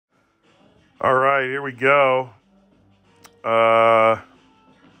All right, here we go. About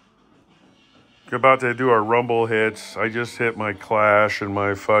to do our Rumble hits. I just hit my Clash and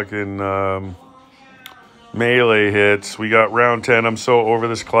my fucking melee hits. We got round 10. I'm so over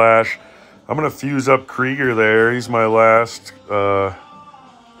this Clash. I'm going to fuse up Krieger there. He's my last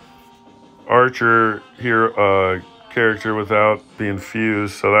archer here character without being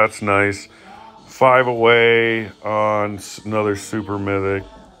fused, so that's nice. 5 away on another super mythic.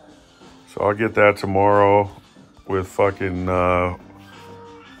 So I'll get that tomorrow with fucking one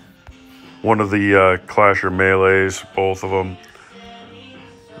of the Clasher melees, both of them.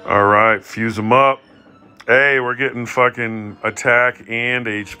 All right, fuse them up. Hey, we're getting fucking attack and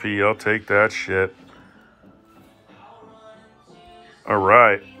HP. I'll take that shit. All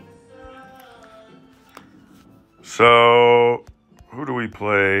right. So, who do we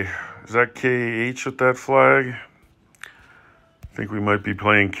play? Is that KAH with that flag? I think we might be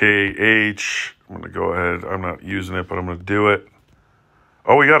playing KAH. I'm going to go ahead. I'm not using it, but I'm going to do it.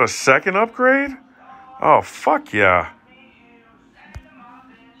 Oh, we got a second upgrade? Oh, fuck yeah.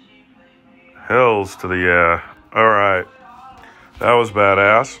 Hells to the yeah. All right. That was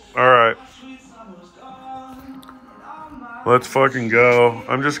badass. All right. Let's fucking go.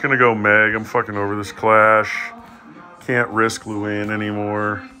 I'm just going to go Meg. I'm fucking over this Clash. Can't risk Luann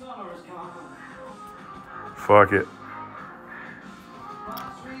anymore. Fuck it.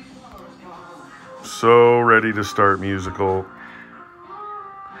 So ready to start musical.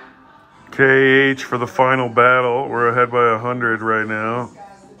 KH for the final battle. We're ahead by 100 right now.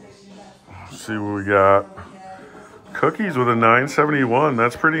 Let's see what we got. Cookies with a 971.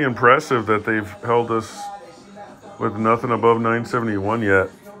 That's pretty impressive that they've held us with nothing above 971 yet.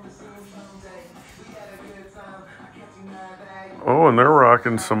 Oh, and they're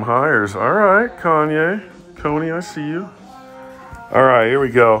rocking some hires. All right, Kanye. Coney, I see you. All right, here we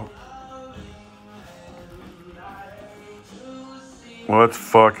go. Let's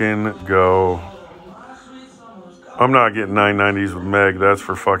fucking go. I'm not getting 990s with Meg, that's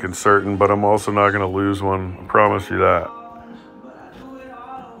for fucking certain, but I'm also not going to lose one. I promise you that.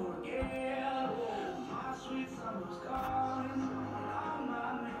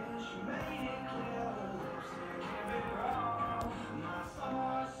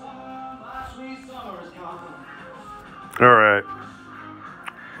 All right.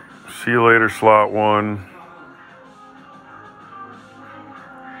 See you later, slot 1.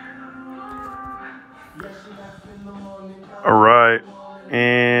 All right,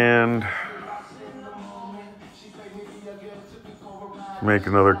 and make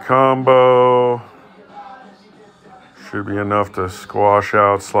another combo. Should be enough to squash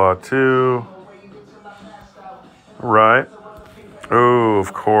out slot 2. All right. Oh,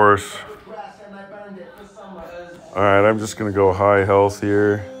 of course. All right, I'm just going to go high health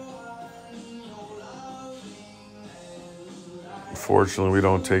here. Unfortunately, we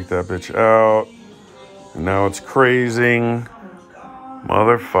don't take that bitch out. And now it's crazing.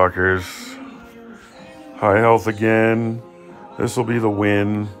 Motherfuckers. High health again. This will be the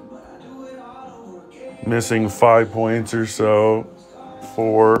win. Missing 5 points or so.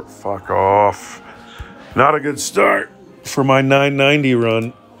 4. Fuck off. Not a good start for my 990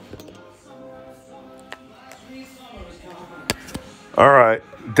 run. All right.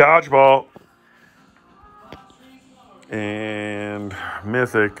 Dodgeball. And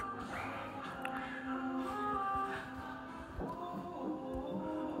Mythic.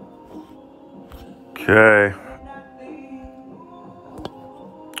 Okay.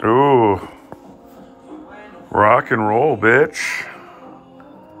 Ooh. Rock and roll, bitch.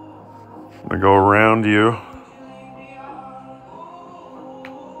 I'm gonna go around you.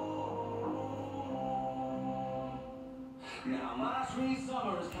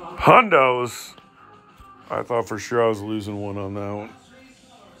 Hundos. I thought for sure I was losing one on that one.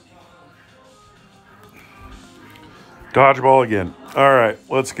 Dodgeball again. All right,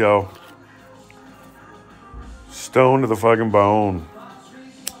 let's go. Stone to the fucking bone.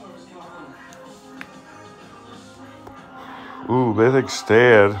 Ooh, Mythic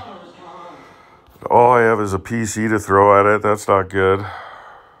Stad. All I have is a PC to throw at it. That's not good.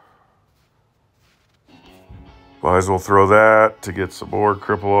 Might as well throw that to get some more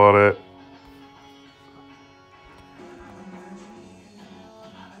cripple on it.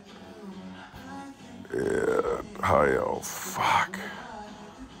 Yeah, high elf. Fuck.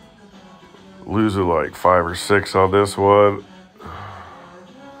 Losing like 5 or 6 on this one.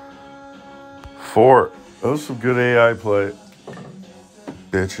 4. That was some good AI play.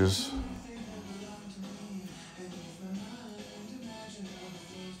 Bitches.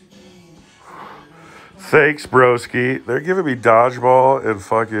 Thanks, broski. They're giving me dodgeball and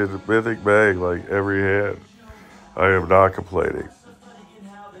fucking mythic bag like every hand. I am not complaining.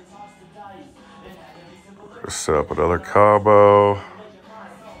 Set up another combo.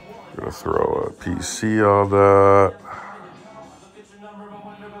 Gonna throw a PC on that.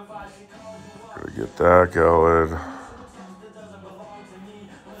 Gonna get that going.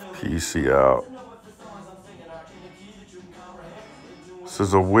 PC out. This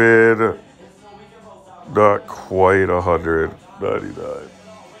is a win. Not quite 199.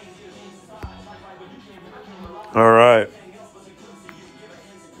 All right.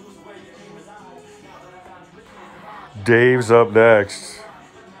 Dave's up next.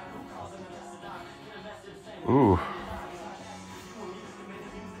 Ooh.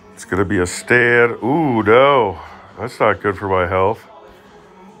 It's going to be a stand. Ooh, no. That's not good for my health.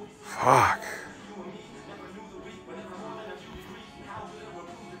 Fuck.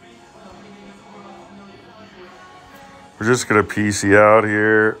 We're just going to PC out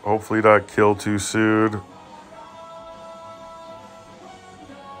here. Hopefully not kill too soon.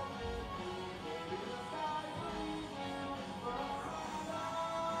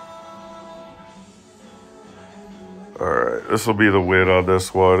 All right, this will be the win on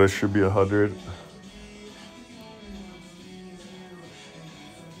this one. It should be 100.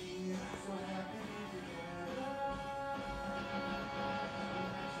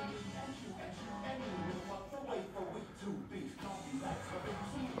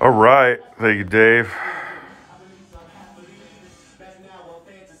 All right, thank you, Dave.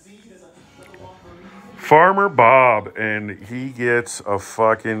 Farmer Bob, and he gets a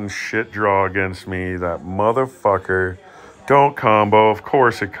fucking shit draw against me. That motherfucker. Don't combo. Of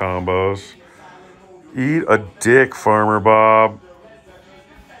course it combos. Eat a dick, Farmer Bob.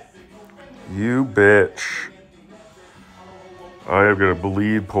 You bitch. I am going to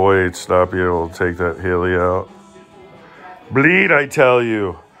bleed points, not be able to take that Haley out. Bleed, I tell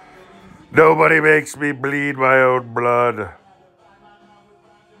you. Nobody makes me bleed my own blood.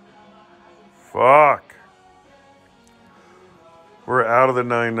 Fuck. We're out of the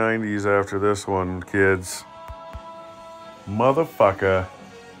 990s after this one, kids. Motherfucker.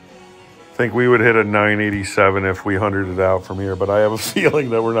 Think we would hit a 987 if we 100 it out from here, but I have a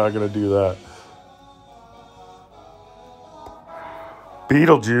feeling that we're not going to do that.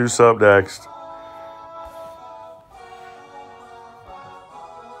 Beetlejuice up next.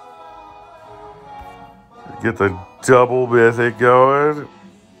 Get the double mythic going.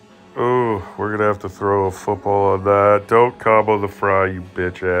 Oh, we're going to have to throw a football on that. Don't combo the fry, you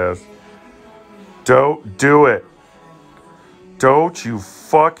bitch ass. Don't do it. Don't you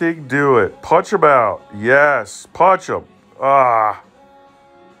fucking do it. Punch him out. Yes, punch him. Ah.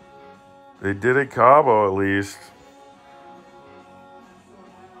 They didn't combo at least.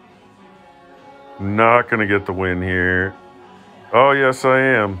 Not going to get the win here. Oh, yes, I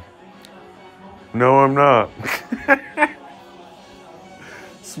am. No, I'm not.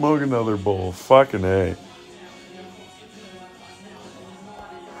 Smoke another bowl. Fucking A.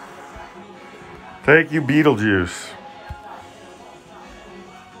 Thank you, Beetlejuice.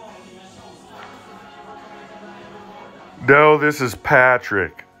 No, this is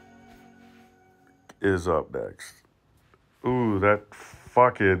Patrick. Is up next. Ooh, that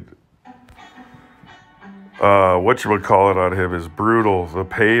fucking... whatchamacallit on him is brutal. The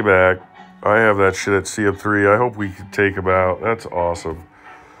payback. I have that shit at CM3. I hope we can take him out. That's awesome.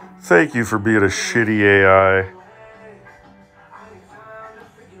 Thank you for being a shitty AI.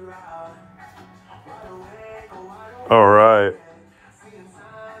 All right.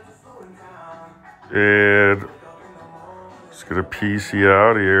 And just going to PC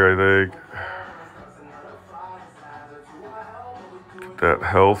out here, I think. Get that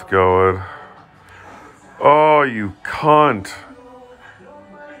health going. Oh, you cunt.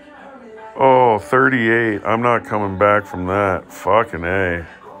 Oh, 38. I'm not coming back from that. Fucking A.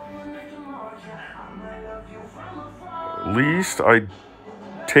 At least I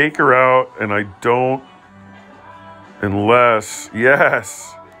take her out and I don't unless...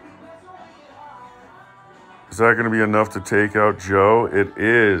 Yes. Is that going to be enough to take out Joe? It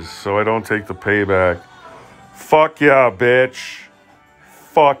is. So I don't take the payback. Fuck yeah, bitch.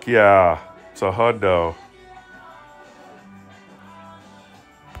 Fuck yeah. It's a hundo.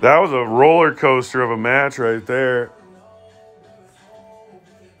 That was a roller coaster of a match right there.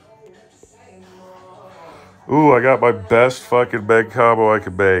 Ooh, I got my best fucking bag combo I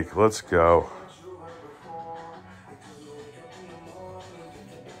could make. Let's go.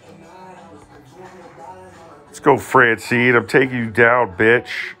 Let's go, Francine. I'm taking you down, bitch.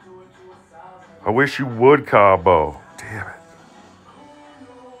 I wish you would combo. Damn it.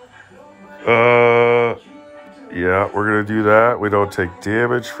 Yeah, we're going to do that. We don't take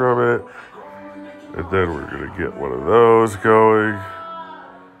damage from it. And then we're going to get one of those going.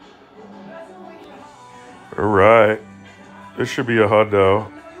 All right. This should be a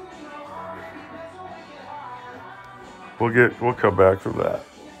hundo. We'll come back from that.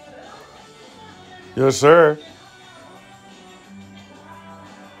 Yes, sir.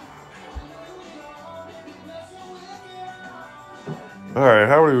 All right,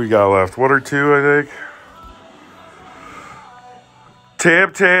 how many we got left? 1 or 2, I think.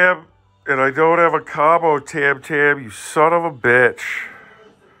 Tab, and I don't have a combo, Tab, you son of a bitch.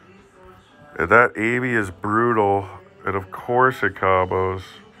 And that Amy is brutal, and of course it combos.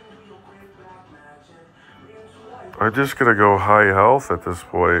 I'm just gonna go high health at this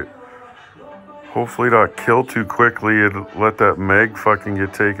point. Hopefully not kill too quickly and let that Meg fucking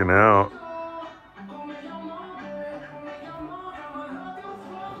get taken out.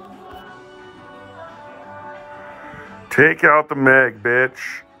 Take out the Meg,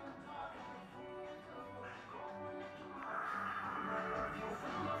 bitch.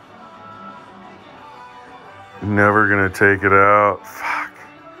 Never gonna take it out. Fuck.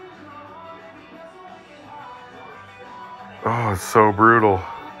 Oh, it's so brutal.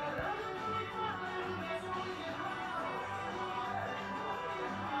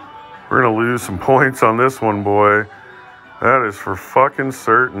 We're gonna lose some points on this one, boy. That is for fucking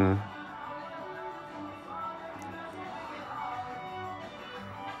certain.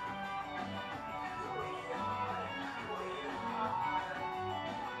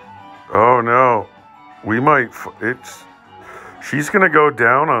 Oh no, we might, she's gonna go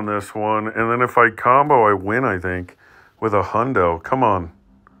down on this one, and then if I combo, I win, I think, with a hundo. Come on.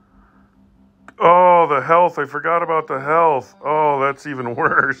 Oh, the health, I forgot about the health. Oh, that's even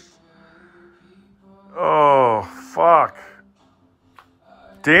worse. Oh, fuck.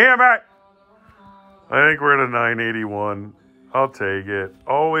 Damn it. I think we're at a 981. I'll take it.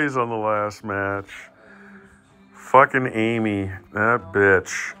 Always on the last match. Fucking Amy, that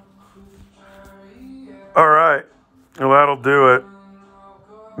bitch. All right, well, that'll do it.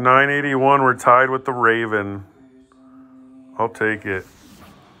 981, we're tied with the Raven. I'll take it.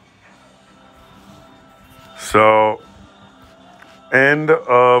 So, end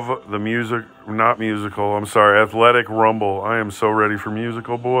of the athletic rumble. I am so ready for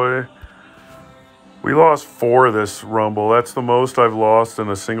musical, boy. We lost 4 this rumble. That's the most I've lost in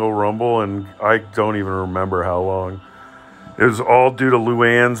a single rumble, and I don't even remember how long. It was all due to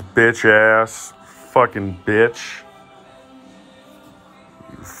Luann's bitch ass. Fucking bitch.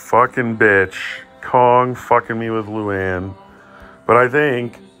 You fucking bitch. Kong fucking me with Luann. But I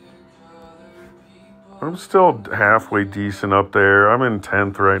think I'm still halfway decent up there. I'm in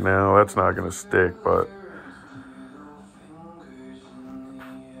 10th right now. That's not going to stick, but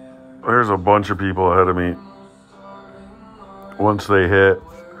there's a bunch of people ahead of me. Once they hit,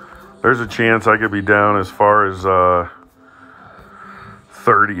 there's a chance I could be down as far as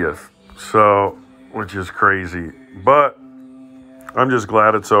 30th. So, which is crazy. But I'm just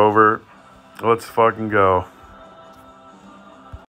glad it's over. Let's fucking go.